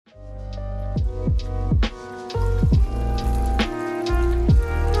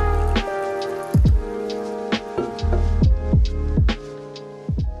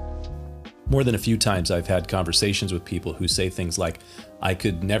More than a few times I've had conversations with people who say things like, I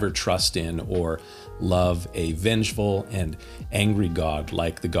could never trust in or love a vengeful and angry God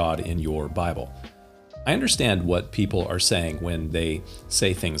like the God in your Bible. I understand what people are saying when they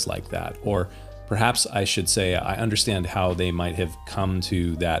say things like that, or perhaps I should say I understand how they might have come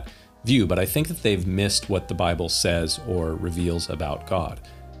to that view, but I think that they've missed what the Bible says or reveals about God.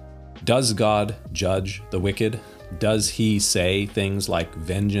 Does God judge the wicked? Does he say things like,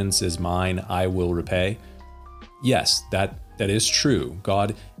 vengeance is mine, I will repay? Yes, that is true.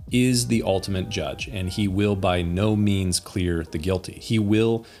 God is the ultimate judge, and he will by no means clear the guilty. He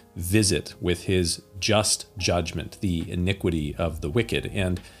will visit with his just judgment the iniquity of the wicked,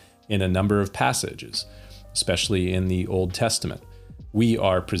 and in a number of passages, especially in the Old Testament, we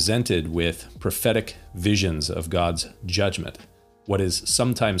are presented with prophetic visions of God's judgment, what is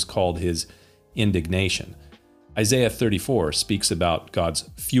sometimes called his indignation. Isaiah 34 speaks about God's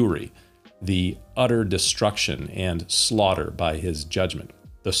fury, the utter destruction and slaughter by his judgment,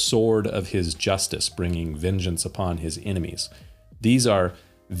 the sword of his justice bringing vengeance upon his enemies. These are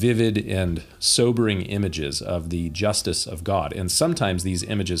vivid and sobering images of the justice of God, and sometimes these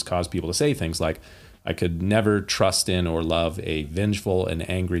images cause people to say things like, I could never trust in or love a vengeful and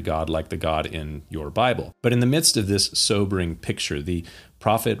angry God like the God in your Bible. But in the midst of this sobering picture, the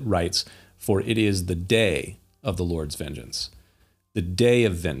prophet writes, for it is the day of the Lord's vengeance, the day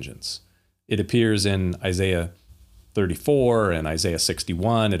of vengeance. It appears in Isaiah 34 and Isaiah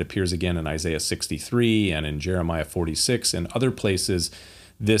 61. It appears again in Isaiah 63 and in Jeremiah 46 and other places.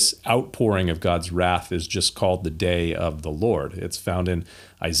 This outpouring of God's wrath is just called the day of the Lord. It's found in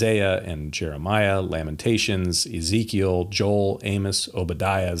Isaiah and Jeremiah, Lamentations, Ezekiel, Joel, Amos,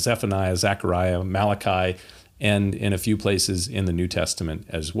 Obadiah, Zephaniah, Zechariah, Malachi, and in a few places in the New Testament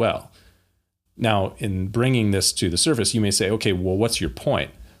as well. Now, in bringing this to the surface, you may say, okay, well, what's your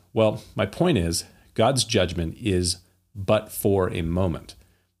point? Well, my point is God's judgment is but for a moment.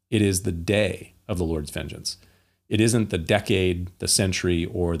 It is the day of the Lord's vengeance. It isn't the decade, the century,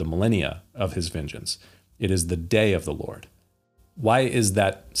 or the millennia of his vengeance. It is the day of the Lord. Why is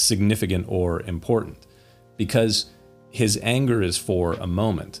that significant or important? Because his anger is for a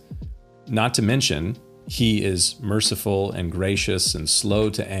moment. Not to mention, he is merciful and gracious and slow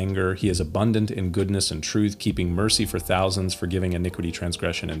to anger. He is abundant in goodness and truth, keeping mercy for thousands, forgiving iniquity,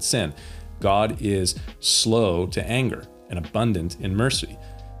 transgression, and sin. God is slow to anger and abundant in mercy.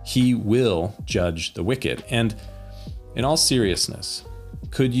 He will judge the wicked. And in all seriousness,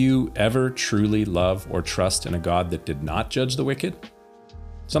 could you ever truly love or trust in a God that did not judge the wicked?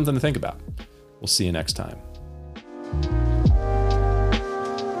 Something to think about. We'll see you next time.